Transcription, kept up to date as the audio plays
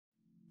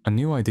A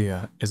new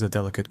idea is a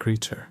delicate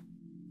creature.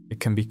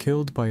 It can be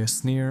killed by a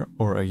sneer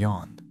or a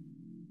yawn.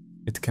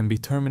 It can be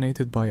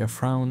terminated by a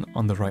frown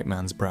on the right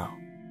man's brow.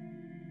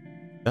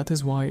 That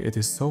is why it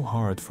is so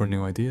hard for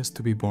new ideas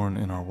to be born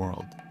in our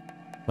world.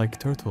 Like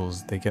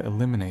turtles, they get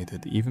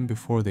eliminated even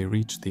before they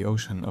reach the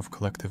ocean of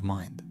collective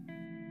mind.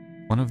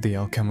 One of the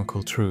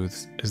alchemical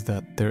truths is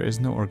that there is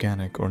no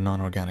organic or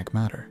non-organic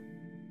matter.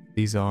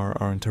 These are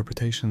our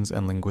interpretations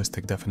and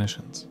linguistic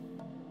definitions.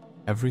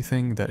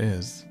 Everything that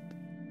is,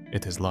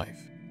 it is life.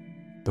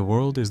 The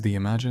world is the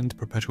imagined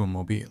perpetuum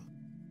mobile,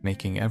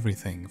 making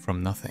everything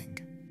from nothing.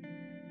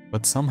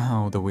 But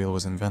somehow the wheel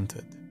was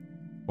invented,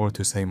 or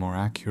to say more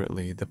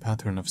accurately, the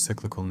pattern of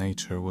cyclical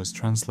nature was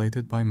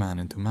translated by man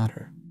into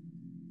matter.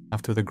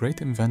 After the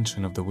great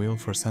invention of the wheel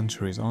for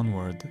centuries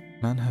onward,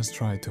 man has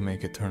tried to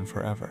make it turn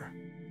forever.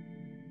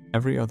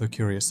 Every other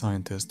curious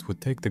scientist would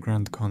take the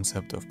grand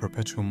concept of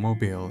perpetuum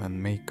mobile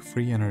and make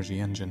free energy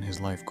engine his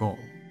life goal.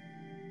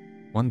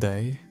 One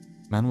day,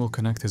 man will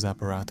connect his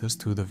apparatus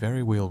to the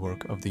very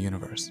wheelwork of the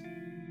universe,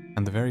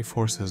 and the very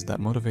forces that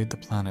motivate the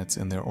planets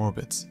in their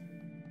orbits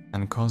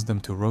and cause them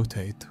to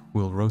rotate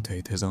will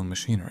rotate his own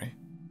machinery,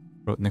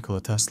 wrote Nikola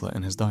Tesla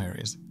in his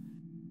diaries.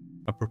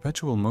 A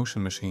perpetual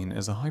motion machine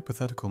is a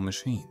hypothetical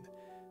machine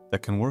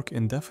that can work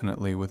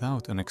indefinitely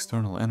without an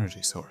external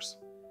energy source.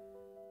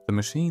 The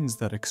machines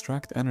that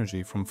extract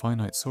energy from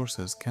finite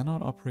sources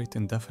cannot operate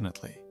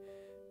indefinitely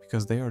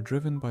because they are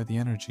driven by the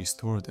energy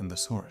stored in the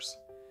source,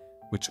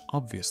 which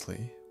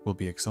obviously will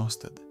be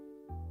exhausted.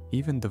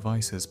 Even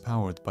devices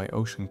powered by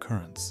ocean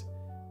currents,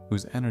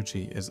 whose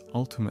energy is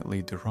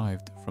ultimately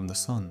derived from the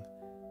sun,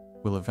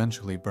 will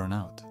eventually burn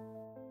out.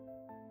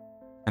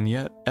 And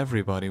yet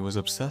everybody was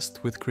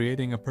obsessed with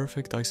creating a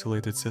perfect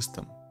isolated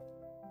system.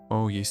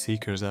 O ye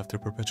seekers after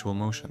perpetual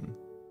motion,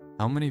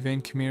 how many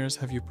vain chimeras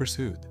have you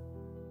pursued?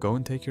 Go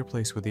and take your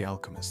place with the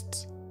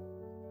alchemists,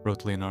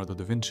 wrote Leonardo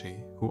da Vinci,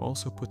 who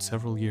also put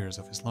several years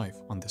of his life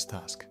on this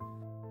task.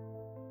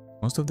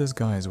 Most of these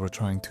guys were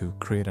trying to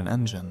create an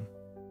engine,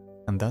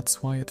 and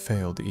that's why it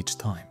failed each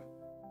time.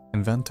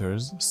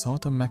 Inventors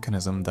sought a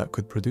mechanism that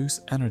could produce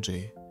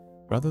energy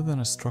rather than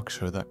a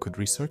structure that could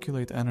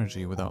recirculate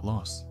energy without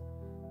loss.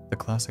 The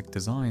classic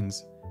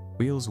designs,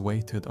 wheels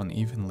weighted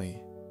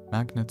unevenly,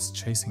 magnets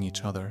chasing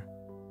each other,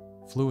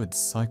 fluids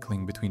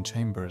cycling between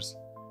chambers,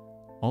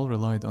 all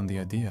relied on the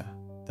idea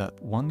that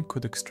one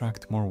could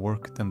extract more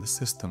work than the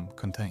system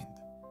contained.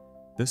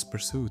 This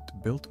pursuit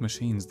built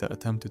machines that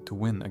attempted to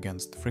win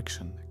against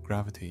friction,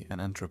 gravity, and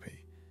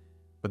entropy.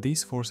 But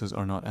these forces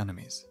are not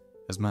enemies,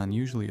 as man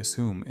usually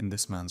assume in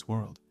this man's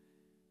world.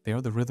 They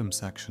are the rhythm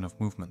section of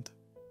movement.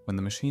 When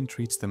the machine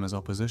treats them as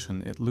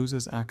opposition, it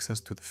loses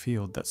access to the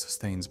field that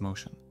sustains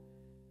motion.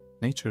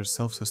 Nature's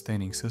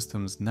self-sustaining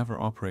systems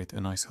never operate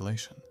in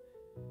isolation.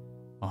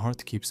 A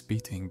heart keeps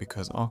beating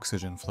because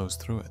oxygen flows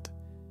through it.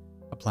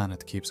 A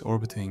planet keeps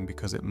orbiting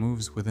because it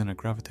moves within a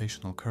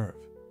gravitational curve.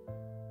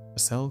 A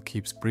cell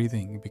keeps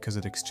breathing because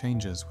it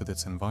exchanges with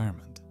its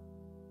environment.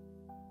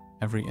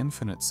 Every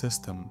infinite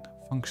system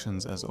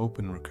functions as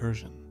open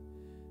recursion.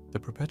 The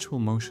perpetual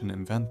motion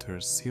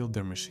inventors sealed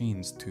their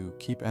machines to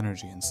keep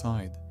energy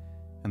inside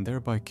and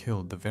thereby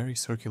killed the very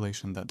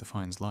circulation that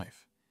defines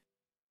life.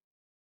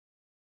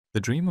 The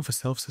dream of a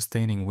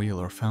self-sustaining wheel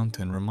or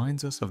fountain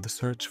reminds us of the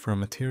search for a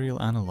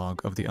material analog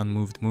of the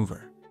unmoved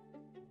mover,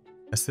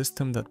 a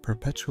system that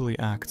perpetually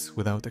acts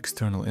without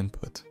external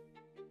input,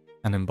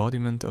 an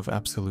embodiment of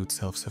absolute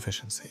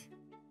self-sufficiency.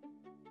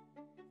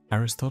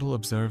 Aristotle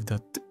observed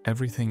that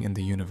everything in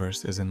the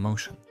universe is in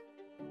motion: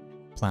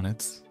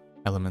 planets,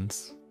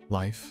 elements,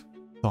 life,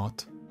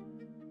 thought.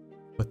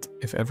 But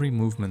if every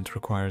movement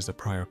requires a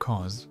prior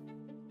cause,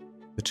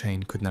 the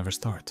chain could never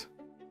start.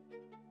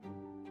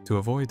 To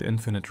avoid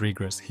infinite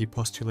regress, he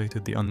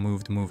postulated the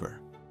unmoved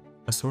mover,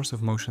 a source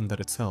of motion that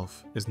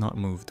itself is not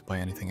moved by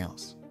anything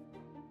else.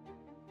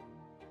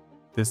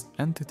 This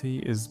entity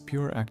is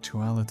pure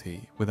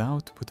actuality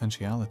without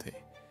potentiality,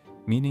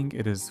 meaning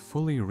it is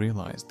fully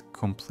realized,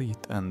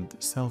 complete, and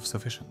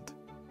self-sufficient.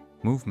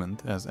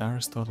 Movement, as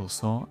Aristotle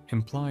saw,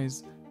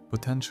 implies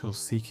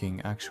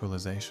potential-seeking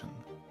actualization.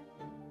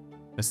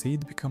 A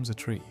seed becomes a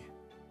tree,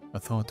 a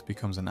thought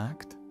becomes an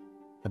act,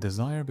 a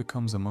desire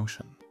becomes a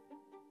motion.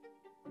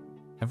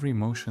 Every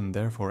motion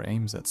therefore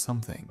aims at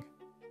something,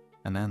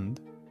 an end,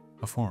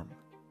 a form.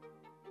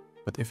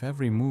 But if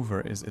every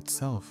mover is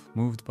itself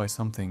moved by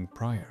something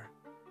prior,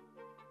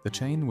 the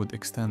chain would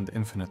extend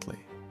infinitely,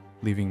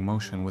 leaving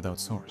motion without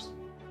source.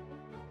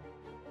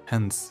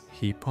 Hence,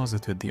 he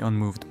posited the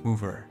unmoved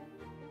mover,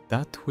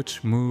 that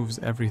which moves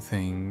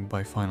everything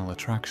by final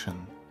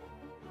attraction.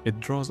 It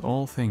draws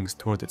all things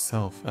toward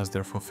itself as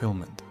their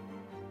fulfillment,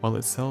 while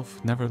itself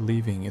never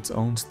leaving its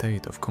own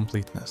state of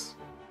completeness.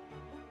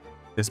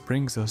 This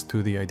brings us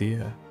to the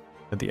idea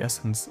that the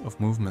essence of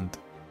movement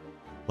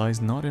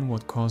lies not in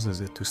what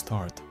causes it to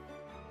start,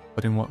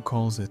 but in what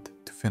calls it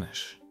to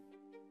finish.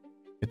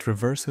 It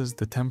reverses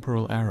the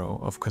temporal arrow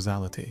of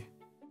causality,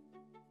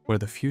 where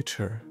the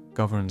future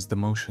governs the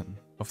motion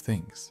of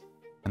things,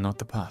 and not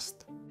the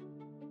past.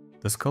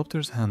 The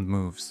sculptor's hand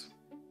moves,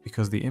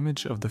 because the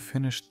image of the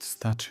finished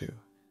statue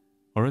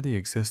already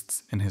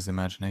exists in his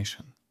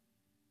imagination.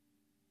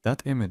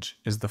 That image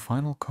is the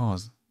final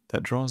cause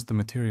that draws the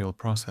material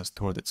process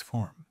toward its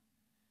form.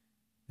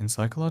 In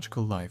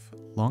psychological life,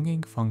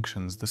 longing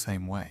functions the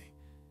same way.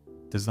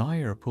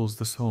 Desire pulls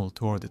the soul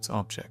toward its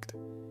object,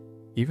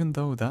 even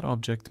though that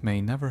object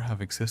may never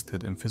have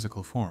existed in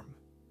physical form.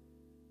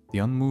 The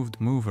unmoved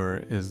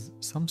mover is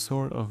some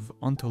sort of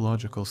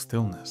ontological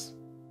stillness,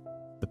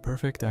 the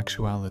perfect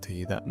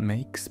actuality that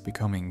makes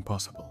becoming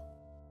possible.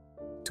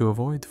 To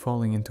avoid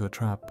falling into a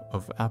trap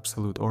of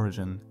absolute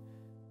origin,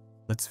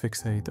 let's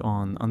fixate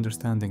on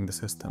understanding the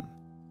system.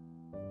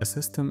 A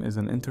system is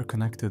an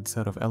interconnected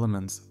set of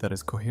elements that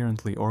is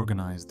coherently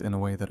organized in a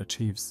way that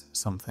achieves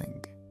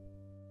something.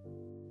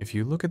 If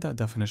you look at that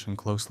definition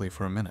closely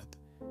for a minute,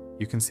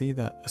 you can see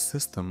that a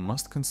system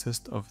must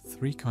consist of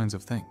three kinds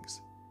of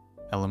things: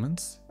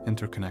 elements,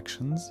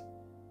 interconnections,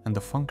 and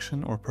a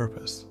function or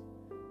purpose.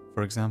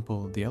 For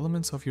example, the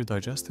elements of your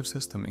digestive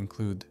system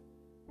include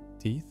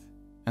teeth,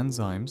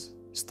 enzymes,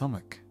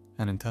 stomach,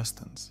 and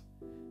intestines.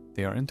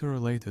 They are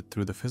interrelated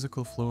through the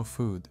physical flow of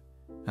food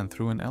and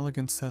through an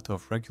elegant set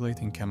of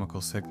regulating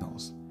chemical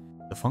signals.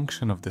 The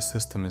function of this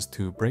system is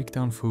to break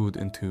down food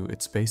into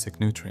its basic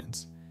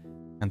nutrients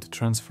and to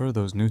transfer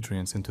those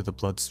nutrients into the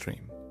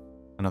bloodstream,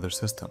 another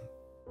system,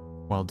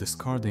 while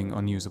discarding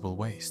unusable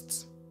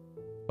wastes.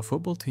 A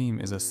football team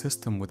is a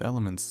system with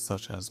elements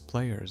such as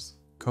players,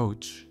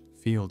 coach,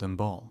 field, and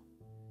ball.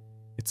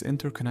 Its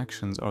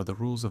interconnections are the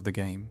rules of the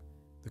game,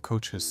 the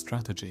coach's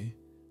strategy,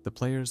 the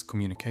players'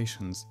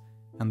 communications,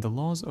 and the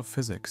laws of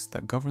physics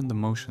that govern the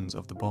motions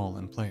of the ball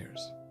and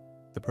players.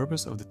 The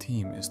purpose of the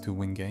team is to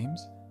win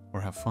games,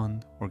 or have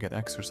fun, or get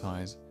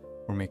exercise,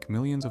 or make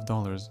millions of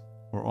dollars,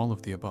 or all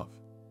of the above.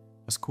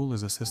 A school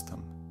is a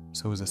system,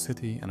 so is a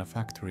city and a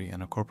factory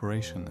and a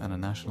corporation and a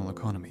national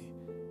economy.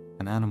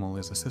 An animal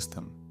is a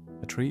system,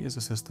 a tree is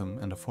a system,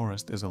 and a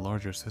forest is a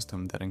larger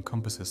system that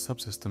encompasses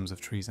subsystems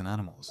of trees and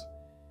animals.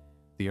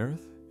 The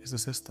Earth is a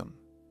system.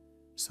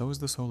 So is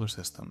the solar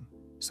system,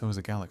 so is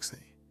a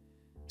galaxy.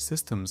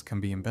 Systems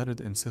can be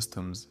embedded in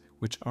systems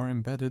which are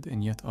embedded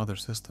in yet other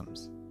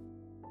systems.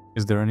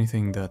 Is there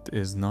anything that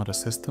is not a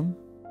system?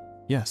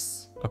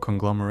 Yes, a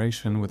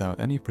conglomeration without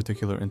any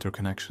particular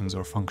interconnections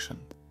or function.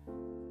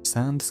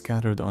 Sand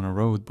scattered on a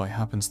road by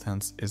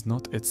happenstance is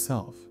not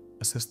itself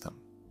a system.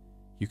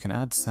 You can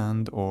add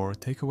sand or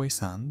take away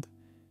sand,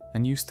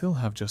 and you still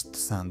have just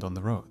sand on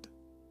the road.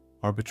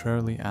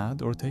 Arbitrarily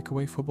add or take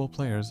away football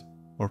players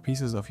or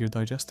pieces of your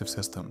digestive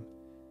system,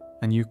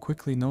 and you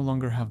quickly no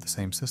longer have the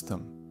same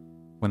system.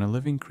 When a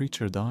living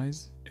creature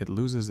dies, it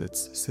loses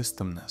its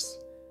systemness.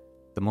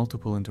 The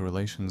multiple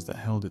interrelations that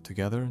held it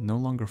together no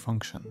longer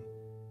function,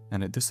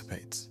 and it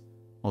dissipates,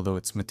 although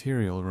its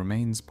material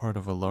remains part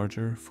of a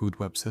larger food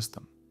web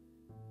system.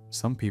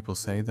 Some people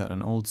say that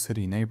an old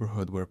city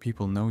neighborhood where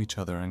people know each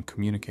other and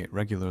communicate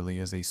regularly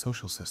is a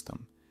social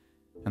system,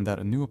 and that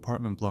a new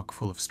apartment block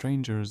full of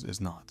strangers is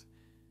not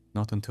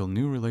until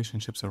new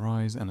relationships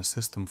arise and a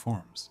system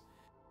forms.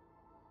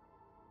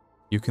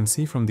 You can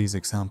see from these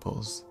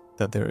examples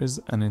that there is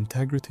an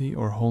integrity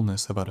or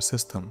wholeness about a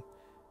system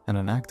and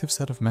an active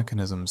set of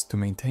mechanisms to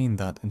maintain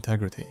that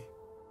integrity.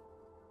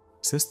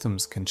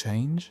 Systems can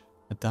change,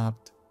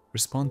 adapt,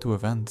 respond to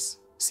events,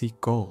 seek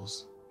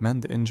goals,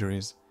 mend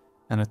injuries,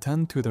 and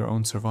attend to their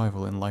own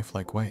survival in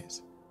lifelike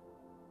ways,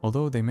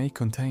 although they may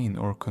contain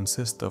or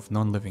consist of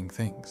non-living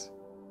things.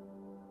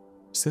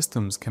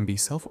 Systems can be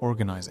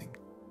self-organizing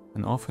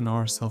and often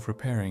are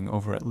self-repairing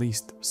over at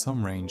least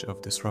some range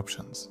of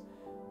disruptions.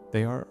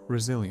 They are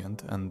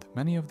resilient, and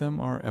many of them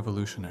are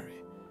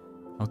evolutionary.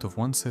 Out of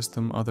one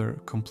system,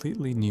 other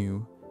completely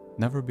new,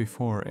 never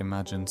before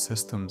imagined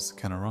systems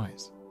can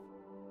arise.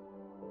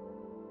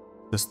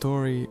 The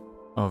story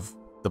of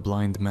the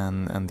blind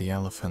man and the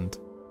elephant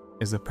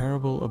is a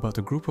parable about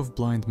a group of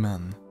blind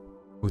men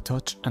who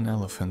touch an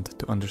elephant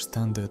to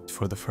understand it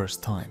for the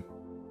first time.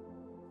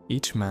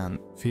 Each man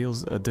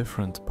feels a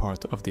different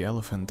part of the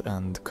elephant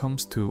and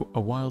comes to a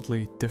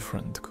wildly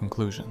different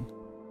conclusion,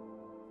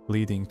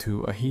 leading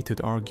to a heated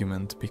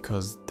argument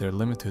because their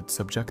limited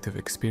subjective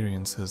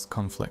experiences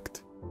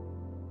conflict.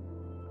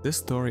 This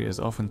story is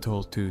often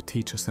told to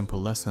teach a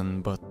simple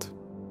lesson, but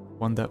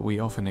one that we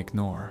often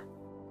ignore.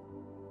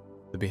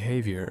 The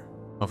behavior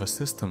of a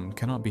system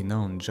cannot be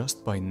known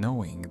just by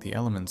knowing the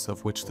elements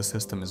of which the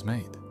system is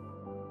made.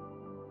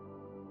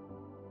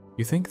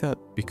 You think that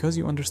because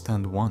you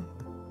understand one,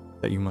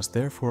 that you must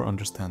therefore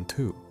understand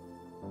two,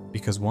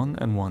 because one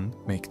and one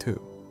make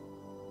two.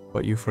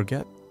 But you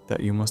forget that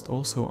you must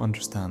also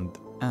understand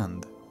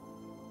and.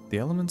 The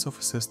elements of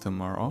a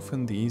system are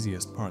often the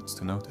easiest parts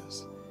to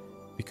notice,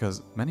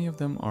 because many of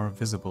them are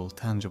visible,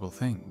 tangible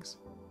things.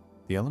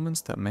 The elements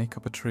that make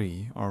up a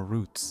tree are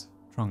roots,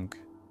 trunk,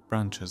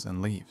 branches,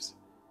 and leaves.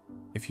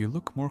 If you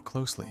look more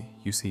closely,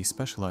 you see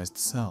specialized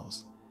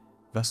cells,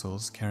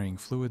 vessels carrying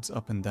fluids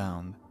up and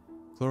down,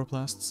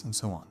 chloroplasts, and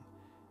so on.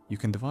 You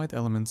can divide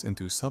elements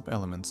into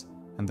sub-elements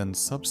and then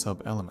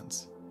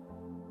sub-sub-elements.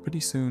 Pretty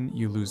soon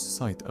you lose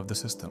sight of the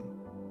system.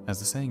 As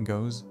the saying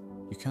goes,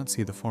 you can't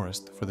see the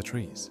forest for the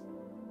trees.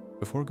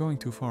 Before going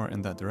too far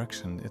in that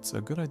direction, it's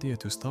a good idea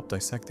to stop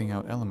dissecting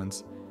out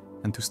elements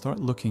and to start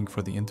looking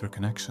for the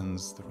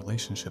interconnections, the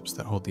relationships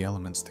that hold the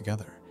elements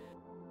together.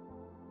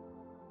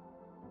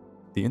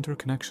 The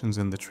interconnections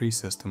in the tree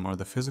system are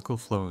the physical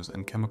flows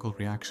and chemical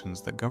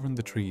reactions that govern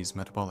the tree's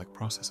metabolic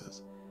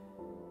processes,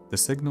 the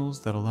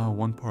signals that allow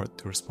one part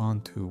to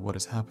respond to what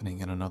is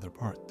happening in another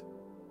part.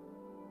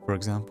 For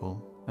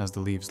example, as the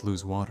leaves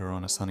lose water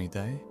on a sunny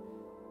day,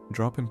 a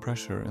drop in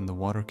pressure in the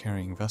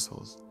water-carrying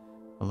vessels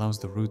allows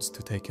the roots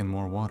to take in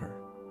more water.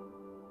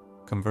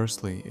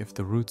 Conversely, if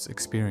the roots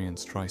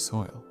experience dry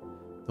soil,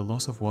 the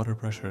loss of water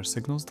pressure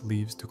signals the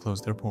leaves to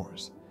close their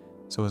pores,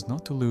 so as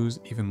not to lose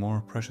even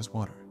more precious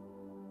water.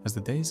 As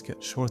the days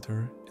get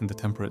shorter in the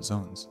temperate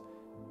zones,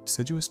 a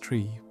deciduous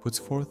tree puts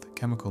forth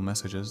chemical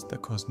messages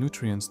that cause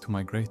nutrients to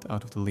migrate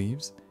out of the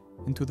leaves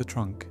into the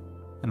trunk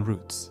and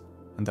roots,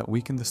 and that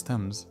weaken the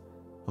stems,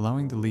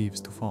 allowing the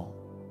leaves to fall.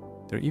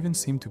 There even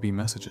seem to be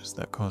messages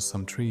that cause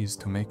some trees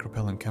to make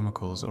repellent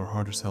chemicals or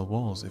harder cell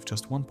walls if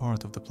just one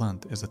part of the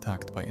plant is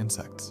attacked by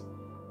insects.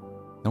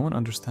 No one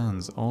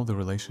understands all the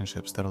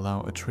relationships that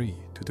allow a tree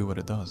to do what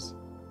it does.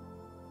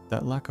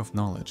 That lack of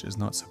knowledge is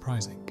not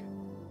surprising.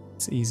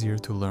 It's easier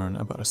to learn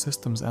about a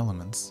system's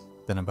elements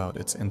than about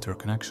its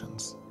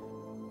interconnections.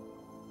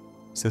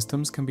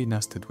 Systems can be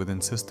nested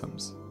within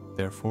systems,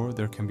 therefore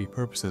there can be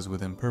purposes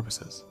within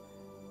purposes.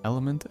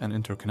 Element and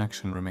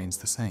interconnection remains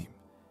the same.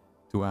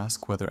 To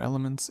ask whether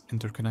elements,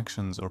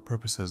 interconnections, or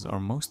purposes are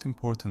most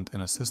important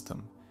in a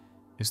system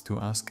is to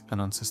ask an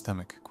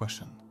unsystemic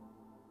question.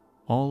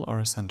 All are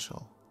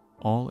essential,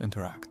 all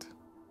interact,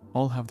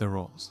 all have their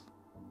roles,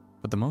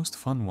 but the most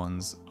fun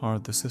ones are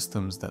the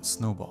systems that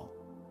snowball.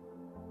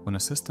 When a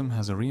system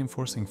has a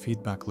reinforcing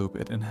feedback loop,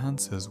 it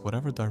enhances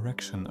whatever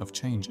direction of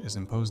change is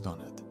imposed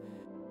on it.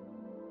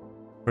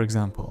 For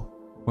example,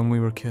 when we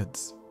were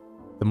kids,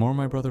 the more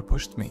my brother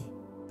pushed me,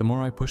 the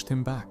more I pushed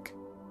him back.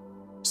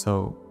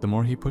 So, the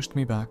more he pushed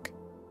me back,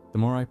 the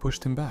more I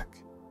pushed him back.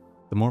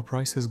 The more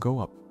prices go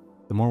up,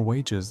 the more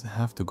wages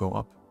have to go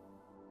up.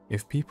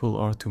 If people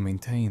are to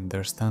maintain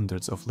their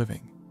standards of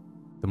living,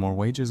 the more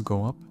wages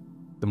go up,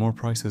 the more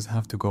prices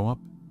have to go up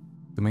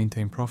to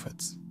maintain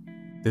profits.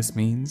 This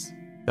means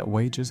that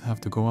wages have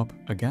to go up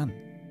again,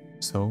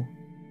 so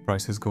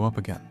prices go up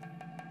again.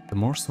 The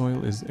more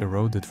soil is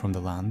eroded from the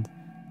land,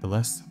 the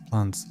less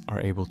plants are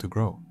able to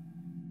grow.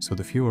 So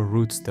the fewer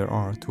roots there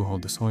are to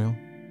hold the soil,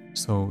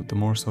 so the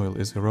more soil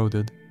is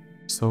eroded,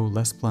 so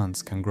less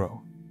plants can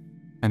grow.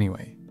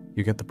 Anyway,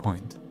 you get the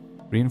point.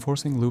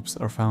 Reinforcing loops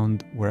are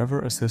found wherever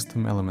a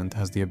system element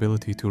has the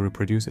ability to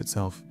reproduce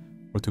itself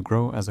or to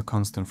grow as a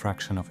constant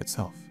fraction of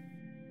itself.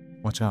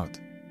 Watch out.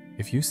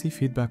 If you see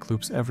feedback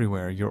loops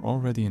everywhere, you're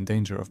already in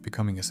danger of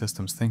becoming a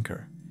systems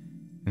thinker.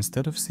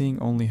 Instead of seeing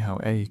only how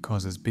A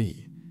causes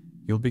B,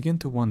 you'll begin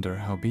to wonder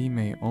how B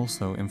may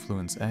also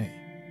influence A,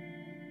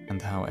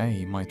 and how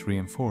A might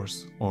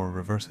reinforce or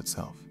reverse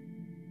itself.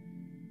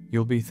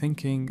 You'll be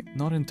thinking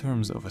not in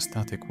terms of a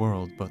static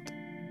world, but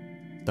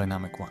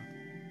dynamic one.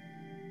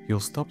 You'll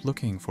stop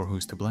looking for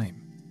who's to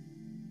blame.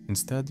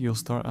 Instead, you'll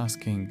start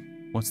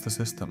asking, what's the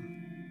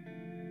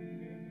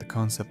system? The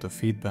concept of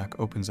feedback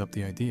opens up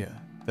the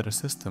idea that a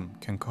system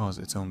can cause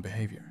its own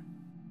behavior.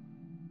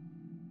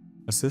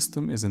 A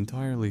system is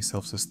entirely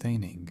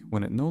self-sustaining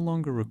when it no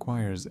longer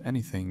requires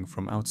anything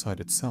from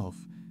outside itself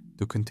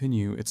to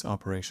continue its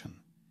operation.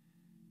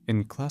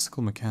 In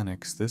classical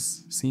mechanics,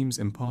 this seems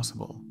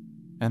impossible.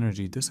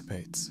 Energy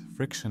dissipates,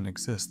 friction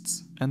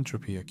exists,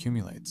 entropy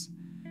accumulates.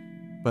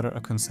 But at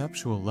a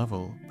conceptual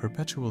level,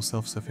 perpetual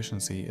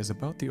self-sufficiency is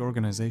about the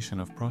organization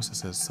of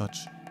processes such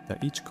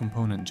that each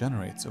component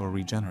generates or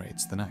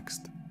regenerates the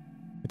next.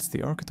 It's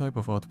the archetype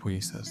of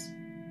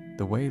autopoiesis,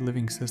 the way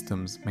living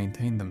systems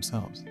maintain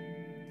themselves.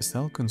 The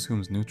cell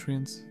consumes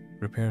nutrients,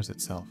 repairs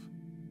itself,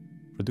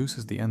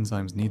 produces the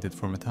enzymes needed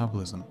for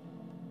metabolism,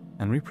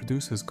 and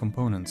reproduces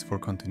components for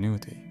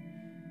continuity.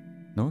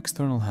 No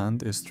external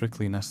hand is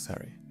strictly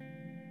necessary.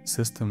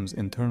 Systems'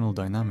 internal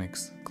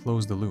dynamics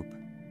close the loop.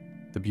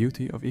 The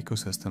beauty of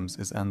ecosystems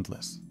is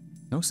endless.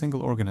 No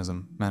single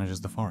organism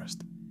manages the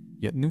forest,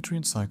 yet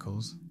nutrient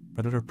cycles,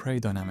 predator-prey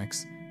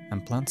dynamics,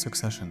 and plant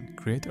succession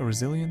create a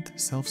resilient,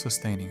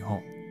 self-sustaining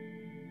whole.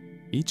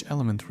 Each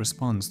element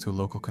responds to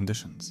local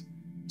conditions,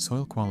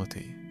 soil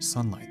quality,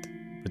 sunlight,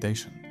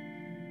 predation,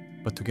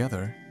 but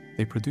together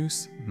they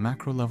produce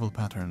macro-level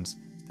patterns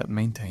that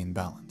maintain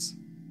balance.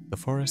 The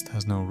forest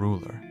has no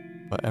ruler,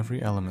 but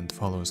every element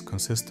follows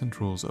consistent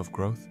rules of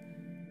growth,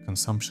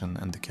 consumption,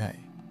 and decay.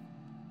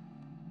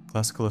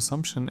 Classical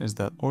assumption is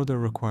that order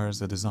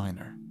requires a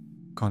designer,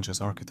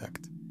 conscious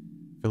architect.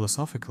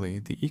 Philosophically,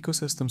 the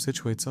ecosystem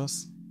situates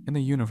us in a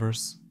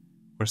universe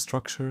where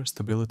structure,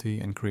 stability,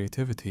 and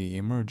creativity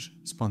emerge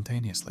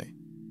spontaneously,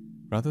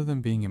 rather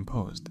than being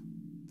imposed.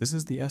 This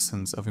is the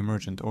essence of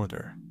emergent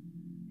order.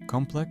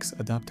 Complex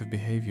adaptive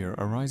behavior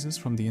arises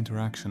from the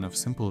interaction of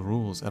simple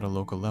rules at a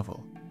local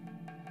level,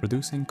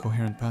 producing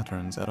coherent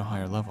patterns at a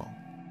higher level.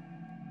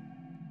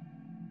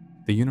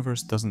 The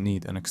universe doesn't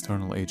need an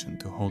external agent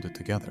to hold it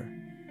together.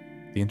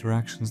 the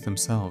interactions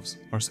themselves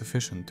are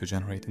sufficient to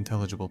generate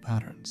intelligible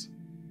patterns.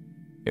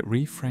 It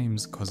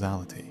reframes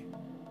causality.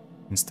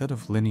 Instead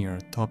of linear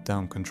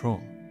top-down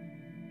control,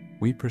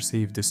 we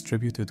perceive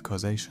distributed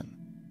causation,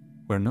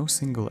 where no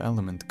single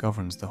element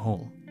governs the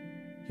whole,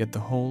 yet the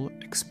whole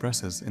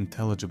expresses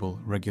intelligible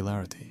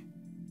regularity.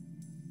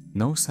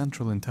 No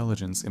central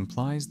intelligence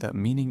implies that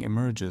meaning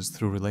emerges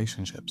through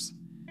relationships.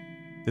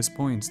 This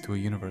points to a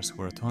universe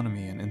where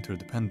autonomy and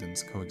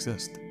interdependence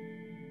coexist.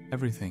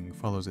 Everything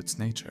follows its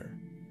nature,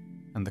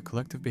 and the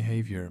collective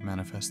behavior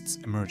manifests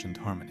emergent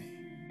harmony.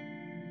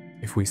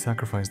 If we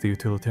sacrifice the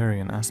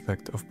utilitarian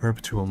aspect of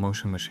perpetual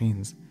motion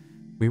machines,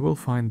 we will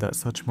find that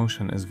such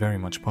motion is very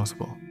much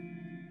possible.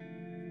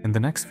 In the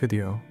next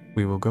video,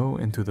 we will go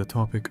into the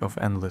topic of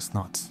endless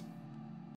knots.